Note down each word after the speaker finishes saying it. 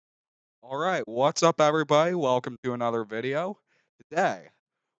Alright, what's up everybody? Welcome to another video. Today,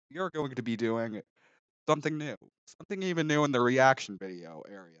 we are going to be doing something new. Something even new in the reaction video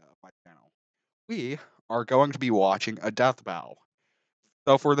area of my channel. We are going to be watching a death battle.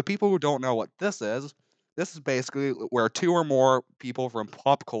 So for the people who don't know what this is basically where two or more people from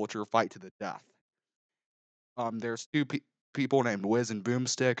pop culture fight to the death. There's people named Wiz and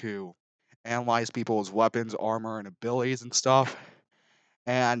Boomstick who analyze people's weapons, armor, and abilities and stuff.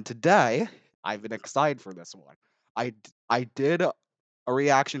 And today, I've been excited for this one. I did a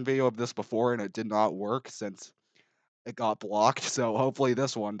reaction video of this before and it did not work since it got blocked. So hopefully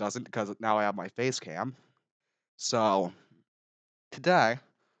this one doesn't because now I have my face cam. So today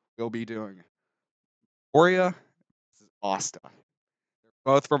we'll be doing Oria versus Asta.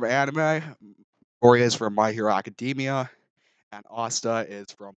 Both from anime. Oria is from My Hero Academia, and Asta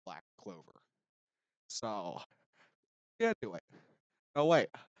is from Black Clover. So get to it. Oh wait,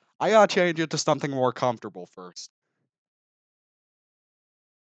 I gotta change it to something more comfortable first.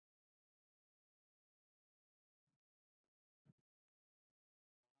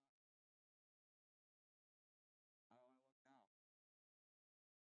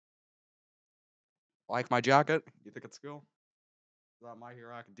 Like my jacket? You think it's cool? Is that My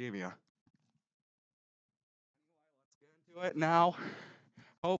Hero Academia? Let's get into it now.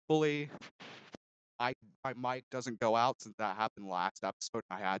 Hopefully, I my mic doesn't go out since that happened last episode.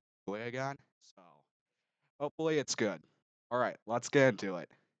 I had to do it again, so hopefully it's good. All right, let's get into it,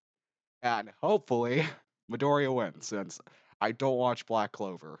 and hopefully Midoriya wins since I don't watch Black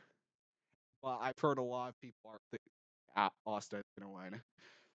Clover. Well, I've heard a lot of people are thinking Austin's gonna win,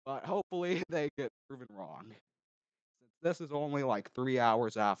 but hopefully they get proven wrong. Since this is only like 3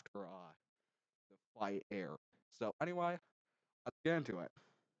 hours after the fight aired. So anyway, let's get into it.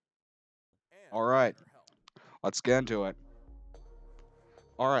 All right, let's get into it.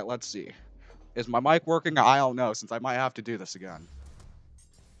 All right, let's see. Is my mic working? I don't know, since I might have to do this again.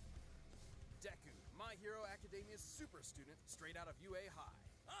 Deku, My Hero Academia's super student, straight out of UA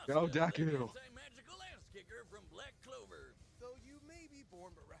High. Go, Deku. Magical ass kicker from Black Clover. Though you may be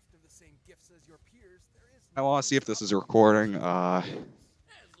born bereft of the same gifts as your peers, there is. I want to see if this is recording. As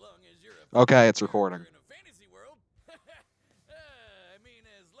long as you're a Okay, it's recording. in a fantasy world. I mean,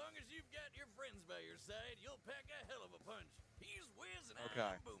 as long as you've got your friends by your side, you'll pack a hell of a punch. He's Wiz and Okay,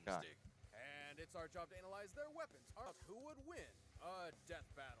 I'm Boomstick. And it's our job to analyze their weapons. Who would win a death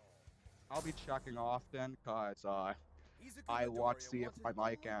battle? I'll be checking often, cause Izuku I Midoriya want to see if my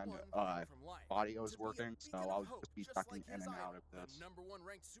wanted mic and only one thing from life, audio is to be a working, so beacon of I'll hope, just be just checking like in his and out idol, of this. the #1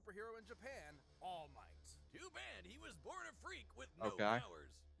 ranked superhero in Japan, All Might. Too bad he was born a freak with no Okay.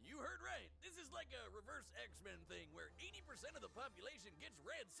 powers. You heard right. This is like a reverse X-Men thing where 80% of the population gets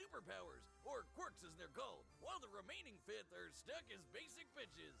red superpowers, or quirks as they're called, while the remaining fifth are stuck as basic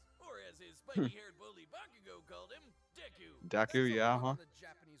bitches, or as his spiky-haired bully Bakugo called him, Deku. Deku, That's a yeah, pun huh? on the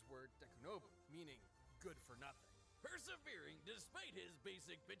Japanese word dekunobu, meaning good for nothing. Persevering despite his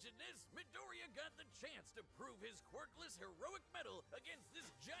basic bitchedness, Midoriya got the chance to prove his quirkless heroic mettle against this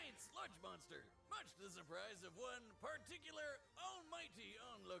giant sludge monster, much to the surprise of one particular almighty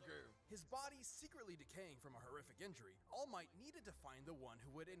onlooker. His body secretly decaying from a horrific injury, All Might needed to find the one who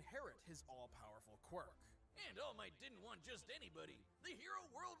would inherit his all-powerful quirk. And All Might didn't want just anybody. The hero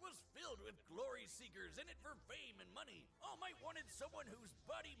world was filled with glory seekers in it for fame and money. All Might wanted someone whose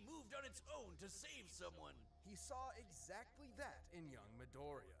body moved on its own to save someone. He saw exactly that in young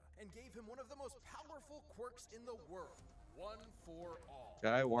Midoriya, and gave him one of the most powerful quirks in the world. One for all.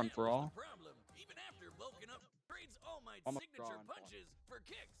 Okay, one That for was all. the problem. Even after bulking up, trades All Might's Almost signature drawn. punches for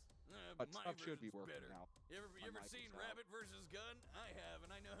kicks. But My stuff should be version's working better. now. You My ever mic seen is out. Rabbit versus Gun? I have,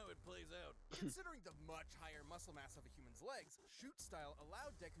 and I know how it plays out. Considering the much higher muscle mass of a human's legs, shoot style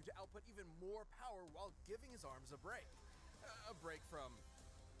allowed Deku to output even more power while giving his arms a break. A break from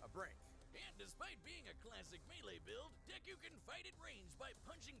a break. And despite being a classic melee build, Deku can fight at range by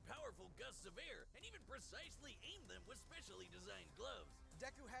punching powerful gusts of air and even precisely aim them with specially designed gloves.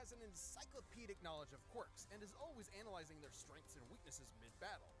 Deku has an encyclopedic knowledge of quirks and is always analyzing their strengths and weaknesses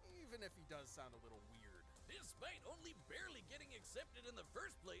mid-battle, even if he does sound a little weird. Despite only barely getting accepted in the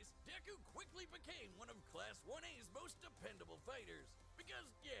first place, Deku quickly became one of Class 1A's most dependable fighters.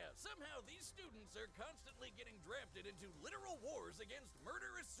 Because, yeah, somehow these students are constantly getting drafted into literal wars against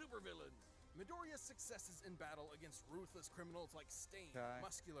murderous supervillains. Midoriya's successes in battle against ruthless criminals like Stain, Okay.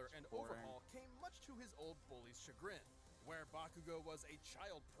 Muscular, and Boring. Overhaul came much to his old bully's chagrin. Where Bakugo was a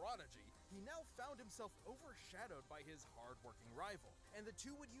child prodigy, he now found himself overshadowed by his hard-working rival, and the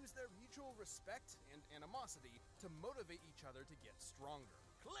two would use their mutual respect and animosity to motivate each other to get stronger.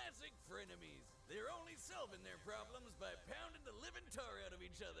 Classic frenemies. They're only solving their problems by pounding the living tar out of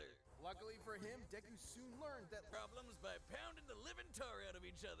each other. Luckily for him, Deku soon learned that Problems by pounding the living tar out of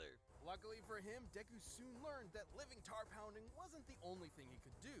each other. Luckily for him, Deku soon learned that living tar pounding wasn't the only thing he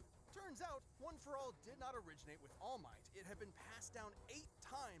could do. Turns out, One for All did not originate with All Might. It had been passed down 8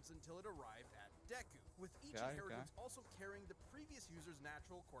 times until it arrived at Deku, with each inheritance also carrying the previous user's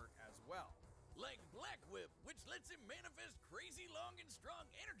natural quirk as well. Like Black Whip, which lets him manifest crazy long and strong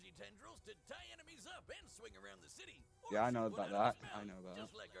energy tendrils to tie enemies up and swing around the city. Or Yeah, I know shoot one about out of that. his mouth, I know about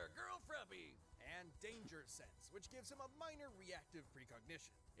just like our girl Fruppy. And Danger Sense, which gives him a minor reactive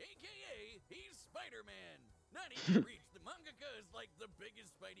precognition. AKA, he's Spider-Man. Not even reach. The mangaka is like the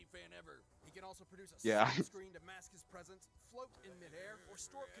biggest Spidey fan ever. He can also produce a Yeah. silent screen to mask his presence, float in midair, or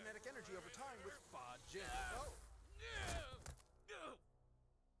store kinetic energy over time with Fa Jin. Oh.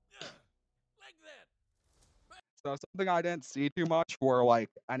 Like that. So something I didn't see too much were like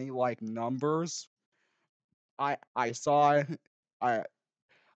any like numbers. I saw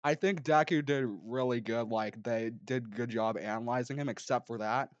I think Deku did really good. Like they did good job analyzing him, except for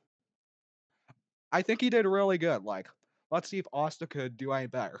that. I think he did really good. Like, let's see if Asta could do any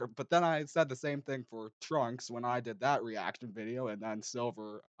better. But then I said the same thing for Trunks when I did that reaction video, and then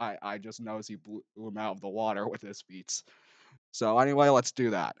Silver, I just knows he blew him out of the water with his feats. So anyway, let's do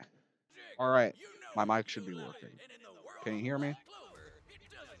that. All right, You know my it's mic should be blue working. light, and in the world Can you of hear me? Black Clover, it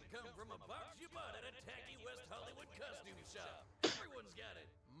doesn't come from a box you bought at a tacky West Hollywood costume shop. Everyone's got it.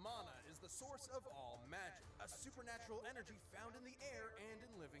 Mana is the source of all magic, a supernatural energy found in the air and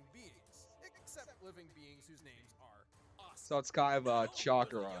in living beings. Except living beings whose names are Asta. So it's kind of Not only was the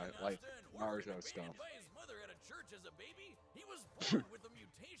chakra, young like Asta an orphan Naruto abandoned stuff. by his mother at a church as a baby, he was born with a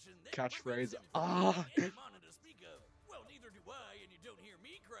mutation that Catchphrase, prevents him from having any mana to speak of. Well, neither do I, and you don't hear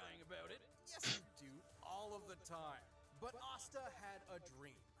me crying about it. Yes, you do, all of the time. But Asta had a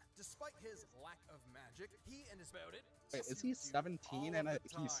dream. Despite his lack of magic, he and his About it. Wait, Yes, is you he do, 17 all and of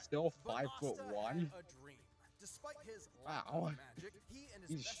the he's time. still But 5'1"? Asta had a dream. Despite his lack Wow. of magic, he and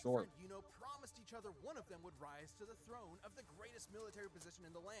his He's best short. friend Yuno promised each other one of them would rise to the throne of the greatest military position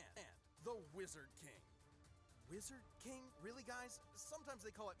in the land, the Wizard King. Wizard King? Really, guys? Sometimes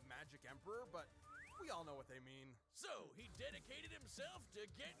they call it Magic Emperor, but we all know what they mean. So, he dedicated himself to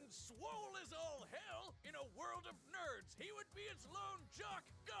getting swole as all hell in a world of nerds. He would be its lone jock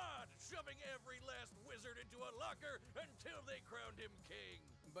god, shoving every last wizard into a locker until they crowned him king.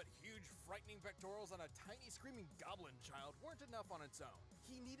 But huge, frightening pectorals on a tiny, screaming goblin child weren't enough on its own.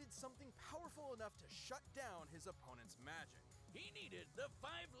 He needed something powerful enough to shut down his opponent's magic. He needed the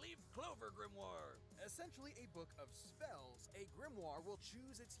 5-leaf clover grimoire. Essentially a book of spells, a grimoire will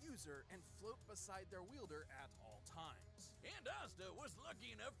choose its user and float beside their wielder at all times. And Asta was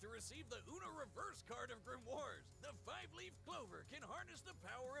lucky enough to receive the Uno reverse card of grimoires. The 5-leaf clover can harness the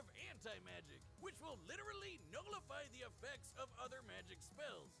power of anti-magic, which will literally nullify the effects of other magic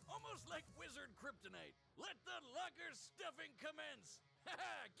spells. Almost like wizard kryptonite. Let the locker stuffing commence.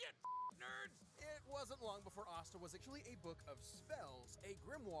 Haha, get nerds! It wasn't long before Asta was actually a book of spells. A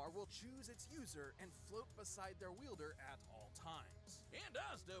grimoire will choose its user and float beside their wielder at all times. And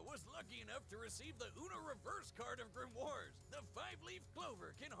Asta was lucky enough to receive the Uno reverse card of grimoires. The 5-leaf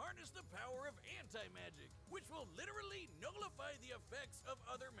clover can harness the power of anti-magic, which will literally nullify the effects of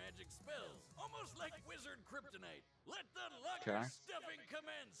other magic spells. Almost like wizard kryptonite. Let the locker stuffing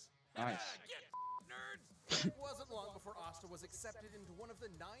commence. Nice. Haha, get nerds! It wasn't long before Asta was accepted into one of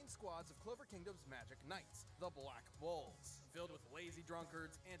the 9 squads of Clover Kingdom's Magic Knights, the Black Bulls, filled with lazy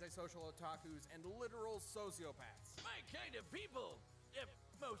drunkards, antisocial otakus, and literal sociopaths. My kind of people! Yep,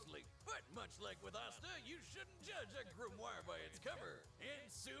 mostly. But much like with Asta, you shouldn't judge a grimoire by its cover. And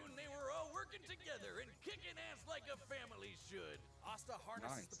soon they were all working together and kicking ass like a family should. Asta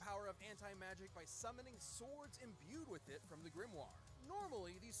harnesses Nice. the power of anti-magic by summoning swords imbued with it from the grimoire.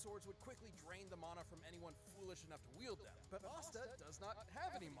 Normally, these swords would quickly drain the mana from anyone foolish enough to wield them, but Asta does not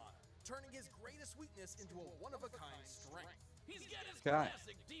have any mana, turning his greatest weakness into a one-of-a-kind strength. He's got his Okay.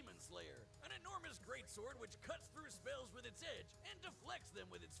 classic Demon Slayer, an enormous greatsword which cuts through spells with its edge and deflects them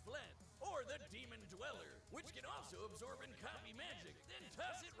with its flat. Or the Demon Dweller, which can also absorb and copy magic, then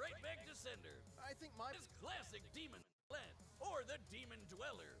toss it right back to sender. I think my His classic Demon Flat. Or the Demon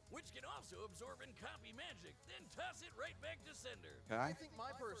Dweller, which can also absorb and copy magic, then toss it right back to sender. I think my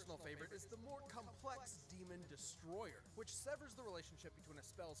personal favorite is the more complex Demon Destroyer, which severs the relationship between a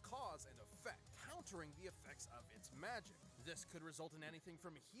spell's cause and effect, countering the effects of its magic. This could result in anything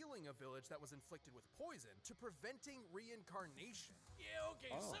from healing a village that was inflicted with poison to preventing reincarnation. Yeah,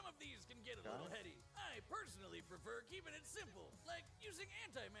 okay, Oh. some of these can get a little heady. I personally prefer keeping it simple, like using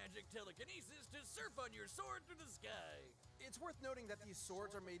anti-magic telekinesis to surf on your sword through the sky. It's worth noting that these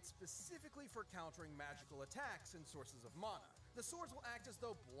swords are made specifically for countering magical attacks and sources of mana. The swords will act as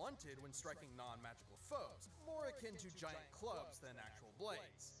though blunted when striking non-magical foes, more akin to giant clubs than actual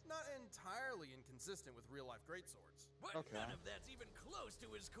blades. Not entirely inconsistent with real-life greatswords. But Okay. none of that's even close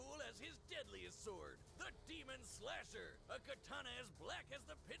to as cool as his deadliest sword, the Demon Slasher, a katana as black as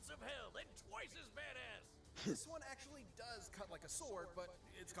the pits of hell and twice as badass. This one actually does cut like a sword, but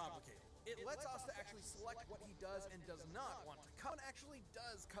it's complicated. It lets Asta actually select what he does and does not want to cut. One actually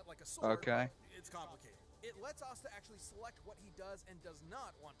does cut like a sword, Okay. but it's complicated. It lets Asta actually select what he does and does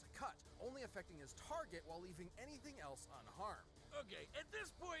not want to cut, only affecting his target while leaving anything else unharmed. Okay, at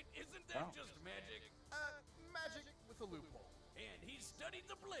this point, isn't that Oh. just magic? Magic with a loophole. And he studied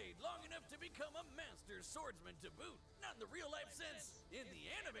the blade long enough to become a master swordsman to boot. Not in the real life sense, in the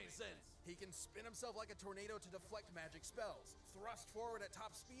anime sense. He can spin himself like a tornado to deflect magic spells, thrust forward at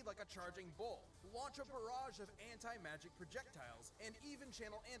top speed like a charging bull, launch a barrage of anti-magic projectiles, and even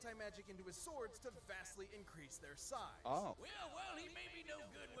channel anti-magic into his swords to vastly increase their size. Oh. Well, while he may be no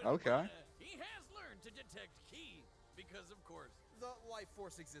good with Okay. mana, he has learned to detect ki. Because, of course, The life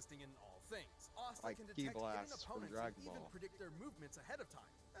force existing in all things. Asta Like can Ki detect hidden Blasts from opponents Dragon and even Ball. predict their movements ahead of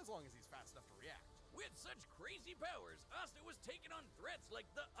time, as long as he's fast enough to react. with such crazy powers, Asta was taking on threats like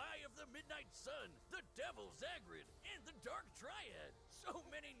the Eye of the Midnight Sun, the Devil Zagrid, and the Dark Triad. So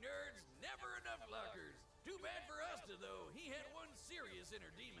many nerds, never enough lockers. Too bad for Asta, though. He had one serious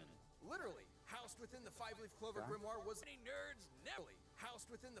inner demon. Literally, housed within the five-leaf clover Okay. grimoire was Many nerds, never. housed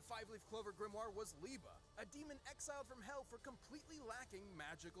within the five-leaf clover grimoire was Liba, a demon exiled from hell for completely lacking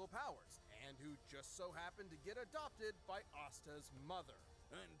magical powers, and who just so happened to get adopted by Asta's mother.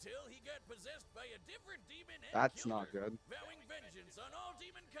 Until he got possessed by a different demon and That's killed not her. good. Vowing vengeance on all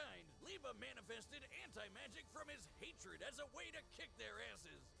demon kind, Liba manifested anti-magic from his hatred as a way to kick their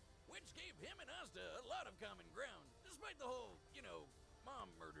asses. Which gave him and Asta a lot of common ground, despite the whole, mom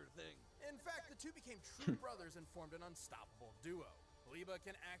murder thing. In fact, the two became true brothers and formed an unstoppable duo. Liba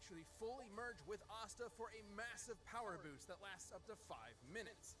can actually fully merge with Asta for a massive power boost that lasts up to 5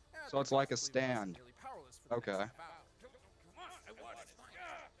 minutes. So it's like a Liba is stand. nearly powerless for the Okay. next half hour. Come on, I want it.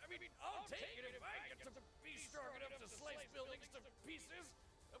 I'll take it if I get to be strong enough to slice buildings to pieces,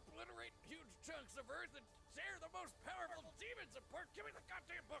 obliterate huge chunks of earth, and tear the most powerful demons apart. Give me the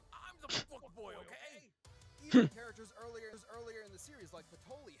goddamn book. I'm the book boy, okay? Even characters earlier in the series, like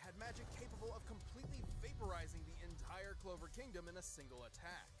Patoli, had magic capable of completely vaporizing the entire Clover Kingdom in a single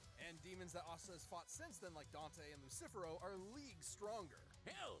attack. And demons that Asta has fought since then, like Dante and Lucifero, are leagues stronger.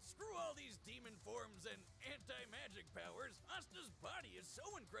 Hell, screw all these demon forms and anti-magic powers. Asta's body is so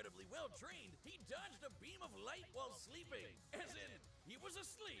incredibly well trained, he dodged a beam of light while sleeping. As in, he was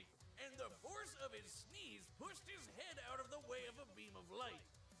asleep, and the force of his sneeze pushed his head out of the way of a beam of light.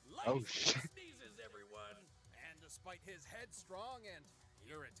 Light Oh, shit. sneezes, everyone. And despite his headstrong and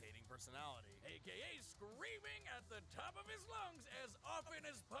irritating personality, AKA screaming at the top of his lungs as often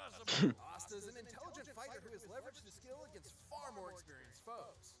as possible. Asta is an intelligent fighter who has leveraged his skill against far more experienced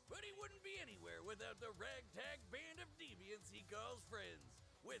foes. But he wouldn't be anywhere without the ragtag band of deviants he calls friends.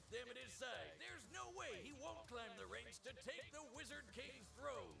 With them at his side, there's no way he won't climb the ranks to take the Wizard King's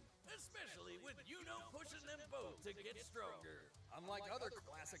throne. Especially with Yuno pushing them both to get stronger. Unlike other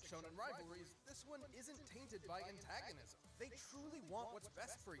classic shonen rivalries, this one isn't tainted by antagonism. They truly want what's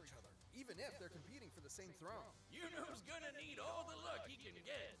best for each other, even if they're competing for the same throne. Yuno's gonna need all the luck he can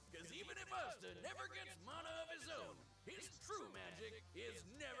get, cause even if Asta never gets mana of his own, his true magic is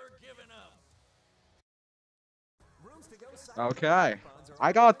never given up. Okay.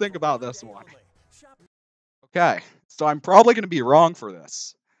 I gotta think about this one. Okay. So I'm probably gonna be wrong for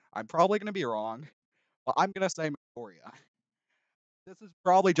this. I'm probably gonna be wrong. But I'm gonna say Midoriya. This is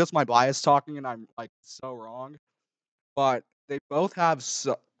probably just my bias talking, and I'm like so wrong. But they both have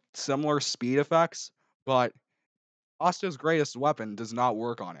similar speed effects, but Asta's greatest weapon does not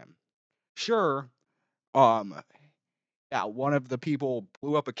work on him. Sure, um, yeah, one of the people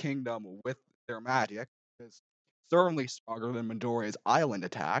blew up a kingdom with their magic, is certainly stronger than Midoriya's island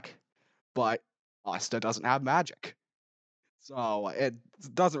attack, but Asta doesn't have magic. So it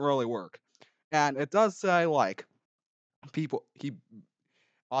doesn't really work. And it does say like he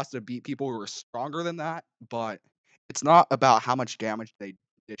Asta beat people who were stronger than that, but it's not about how much damage they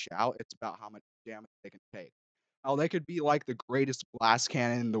dish out, it's about how much damage they can take. Oh, they could be like the greatest blast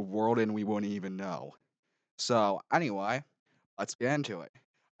cannon in the world and we wouldn't even know. So anyway, let's get into it.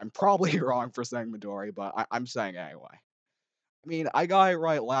 I'm probably wrong for saying Midori, but I'm saying it anyway. I mean, I got it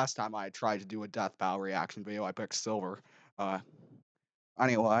right last time I tried to do a death battle reaction video. I picked silver.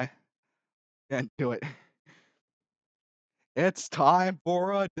 Anyway, get into it. It's time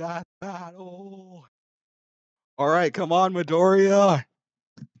for a death battle. All right, come on, Midoriya.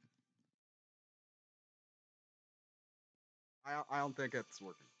 I don't think it's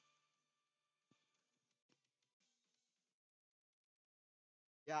working.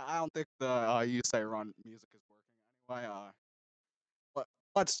 Yeah, I don't think the you say run music is working anyway. Let,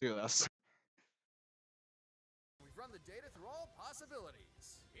 let's do this. We've run the data through all possibilities.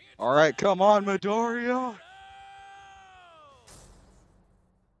 It's All right, time come on, for Midoriya.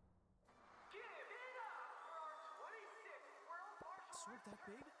 Sword that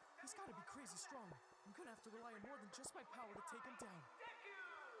big? He's gotta be crazy strong. I'm gonna have to rely on more than just my power to take him down.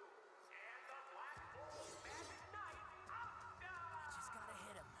 Just gotta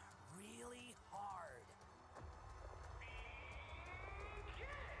hit him really hard.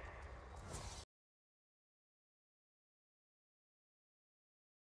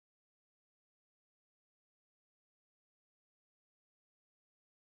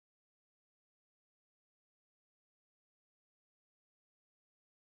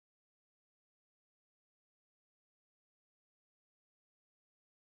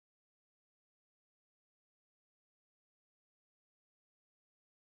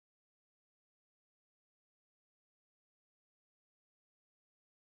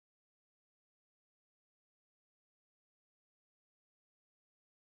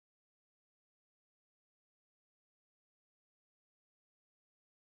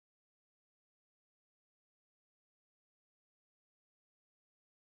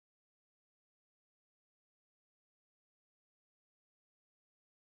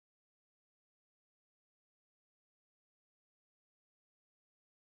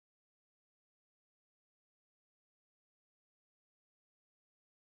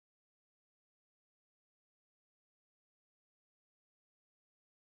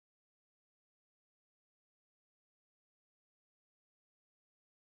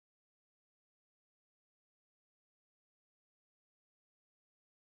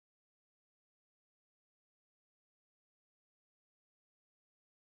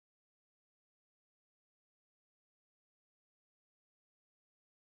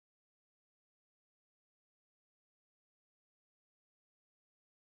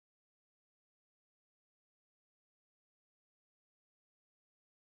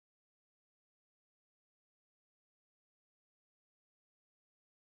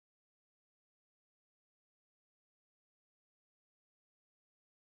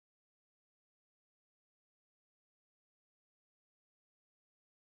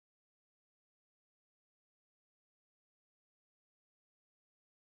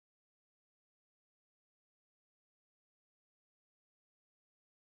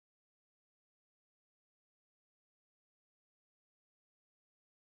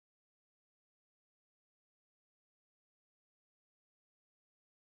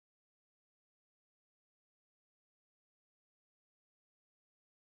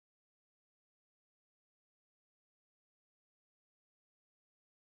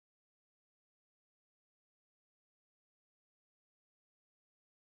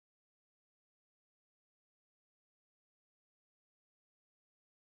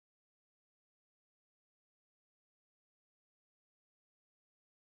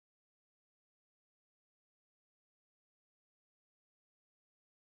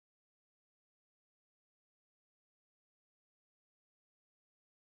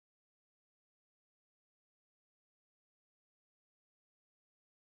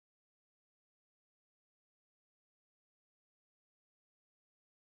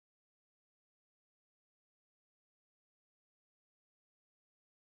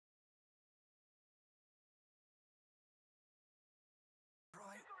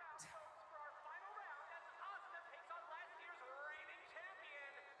 Right.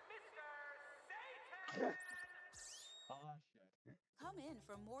 Oh shit. Come in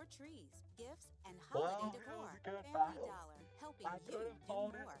for more trees, gifts, and Well, holiday it was decor. a good Family battle. Dollar, helping I you could have do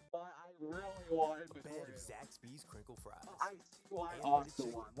called it, more. but I really wanted A bed of Midoriya. Zaxby's crinkle fries, I see why And Asta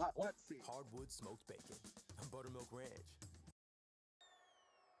butter won. chicken. Let's see. hardwood smoked bacon, buttermilk ranch.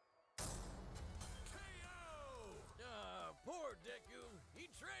 Poor Deku. He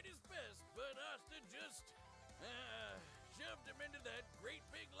tried his best, but Asta just shoved him into that great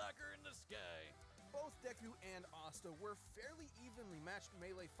big locker in the sky. Both Deku and Asta were fairly evenly matched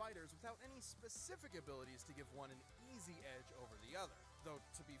melee fighters without any specific abilities to give one an easy edge over the other. Though,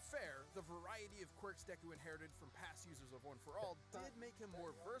 to be fair, the variety of quirks Deku inherited from past users of One For All did make him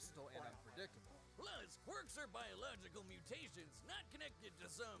more versatile and unpredictable. Plus, quirks are biological mutations, not connected to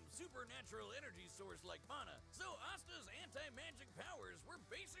some supernatural energy source like mana, so Asta's anti-magic powers were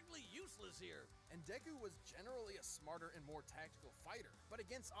basically useless here. And Deku was generally a smarter and more tactical fighter, but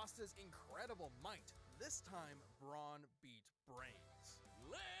against Asta's incredible might, this time Brawn beat Brains.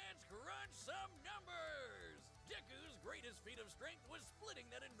 Let's crunch some numbers! Deku's greatest feat of strength was splitting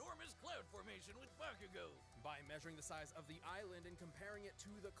that enormous cloud formation with Bakugo. By measuring the size of the island and comparing it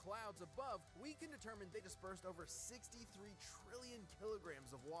to the clouds above, we can determine they dispersed over 63 trillion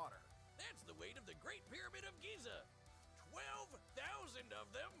kilograms of water. That's the weight of the Great Pyramid of Giza. 12,000 of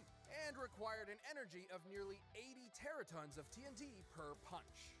them! And required an energy of nearly 80 teratons of TNT per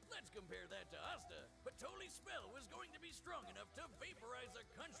punch. Let's compare that to Asta. But Toli's spell was going to be strong enough to vaporize a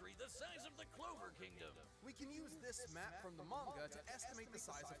country the size of the Clover Kingdom. We can use this map from the manga to estimate the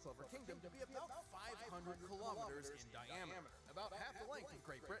size of Clover Kingdom to be about 500 kilometers in diameter, about half the length of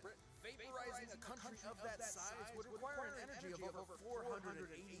Great Britain. Vaporizing a country of that size would require an energy of over 480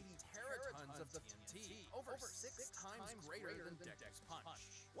 teratons of TNT, over 6 times greater than Deku's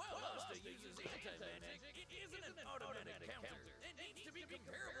punch. While Asta uses anti-magic, it isn't an automatic counter. It needs to be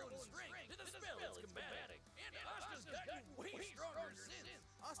comparable in strength to the spell it's combating. And Asta's gotten way stronger since.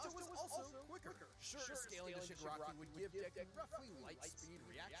 Asta was also quicker. Sure, scaling the Shigaraki would give Deku roughly light speed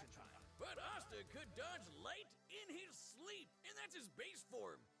reaction time. But Asta could dodge light in his sleep, and that's his base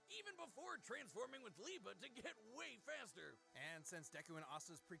form, even before transforming with Liba to get way faster. And since Deku and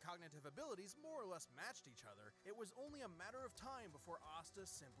Asta's precognitive abilities more or less matched each other, it was only a matter of time before Asta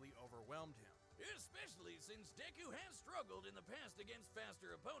simply overwhelmed him. Especially since Deku has struggled in the past against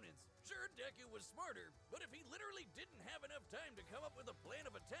faster opponents. Sure, Deku was smarter, but if he literally didn't have enough time to come up with a plan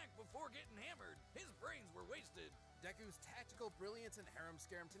of attack before getting hammered, his brains were wasted. Deku's tactical brilliance and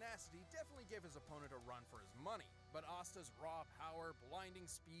harem-scarum tenacity definitely gave his opponent a run for his money, but Asta's raw power, blinding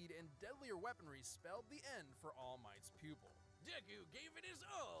speed, and deadlier weaponry spelled the end for All Might's pupil. Deku gave it his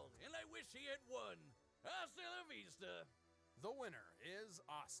all, and I wish he had won. Hasta la vista. The winner is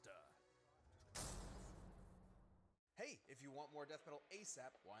Asta. Hey, if you want more Death Metal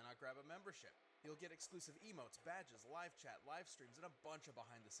ASAP, why not grab a membership? You'll get exclusive emotes, badges, live chat, live streams, and a bunch of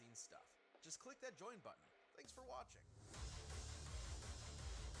behind-the-scenes stuff. Just click that join button. Thanks for watching.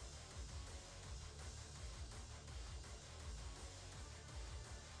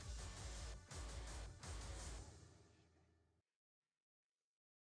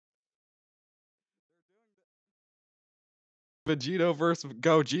 Vegito versus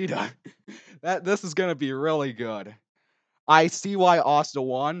Gogeta. This is gonna be really good. I see why Asta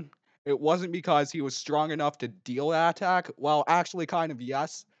won. It wasn't because he was strong enough to deal that attack. Well, actually, kind of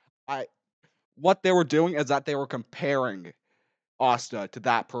yes. What they were doing is that they were comparing Asta to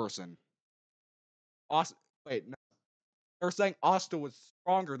that person. Asta, wait, no, they're saying Asta was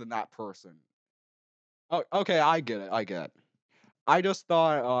stronger than that person. Oh, okay, I get it. I get it. I just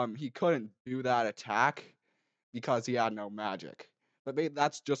thought he couldn't do that attack because he had no magic. But maybe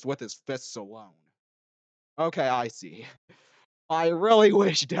that's just with his fists alone. Okay, I see. I really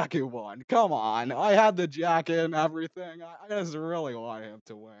wish Deku won. Come on, I had the jacket and everything. I just really want him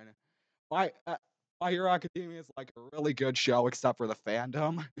to win. My Hero Academia is like a really good show, except for the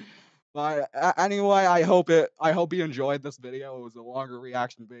fandom. But anyway, I hope you enjoyed this video. It was a longer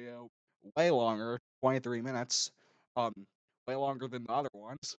reaction video, way longer, 23 minutes, way longer than the other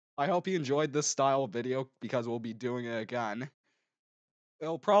ones. I hope you enjoyed this style of video because we'll be doing it again.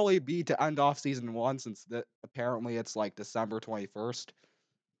 It'll probably be to end off season 1 since apparently it's like December 21st.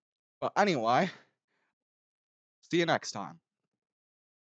 But anyway, see you next time.